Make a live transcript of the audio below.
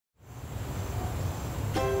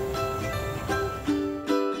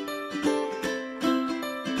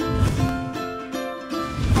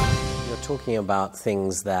talking about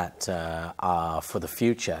things that are for the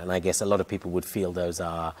future, and I guess a lot of people would feel those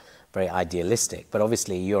are very idealistic, but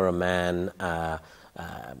obviously you're a man, a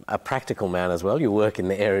practical man as well. You work in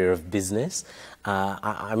the area of business.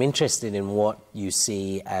 I'm interested in what you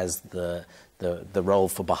see as the role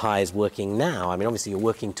for Baha'is working now. I mean, obviously you're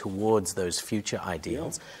working towards those future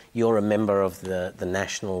ideals. Yeah. You're a member of the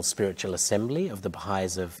National Spiritual Assembly of the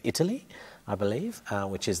Baha'is of Italy, I believe,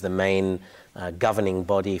 which is the main governing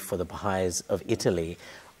body for the Baha'is of Italy.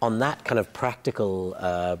 On that kind of practical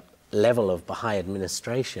level of Baha'i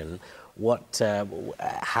administration,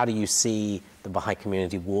 how do you see the Baha'i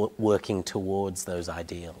community working towards those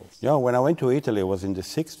ideals? Yeah, when I went to Italy, it was in the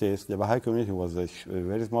 60s. The Baha'i community was a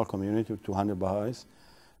very small community of 200 Baha'is.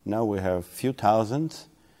 Now we have a few thousand,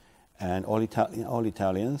 and all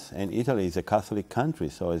Italians. And Italy is a Catholic country,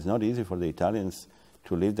 so it's not easy for the Italians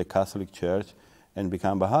to leave the Catholic Church and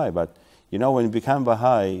become Baha'i. But you know, when you become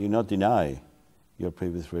Baha'i, you not deny your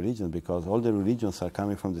previous religion, because all the religions are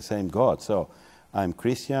coming from the same God. So I'm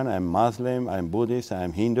Christian, I'm Muslim, I'm Buddhist,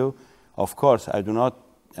 I'm Hindu. Of course,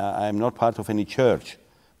 I'm not part of any church,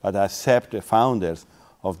 but I accept the founders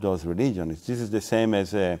of those religions. This is the same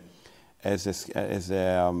as a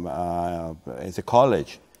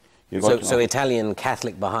college. So Italian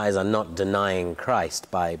Catholic Baha'is are not denying Christ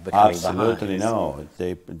by becoming Baha'is? Absolutely no.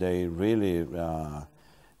 They really,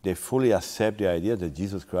 they fully accept the idea that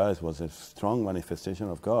Jesus Christ was a strong manifestation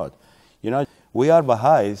of God. You know, we are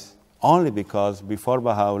Baha'is only because before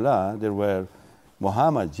Baha'u'llah there were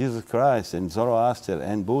Muhammad, Jesus Christ, and Zoroaster,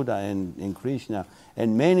 and Buddha, and Krishna,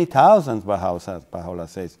 and many thousands, Baha'u'llah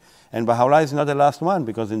says. And Baha'u'llah is not the last one,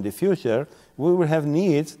 because in the future we will have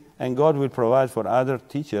needs and God will provide for other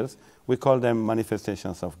teachers. We call them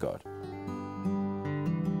manifestations of God.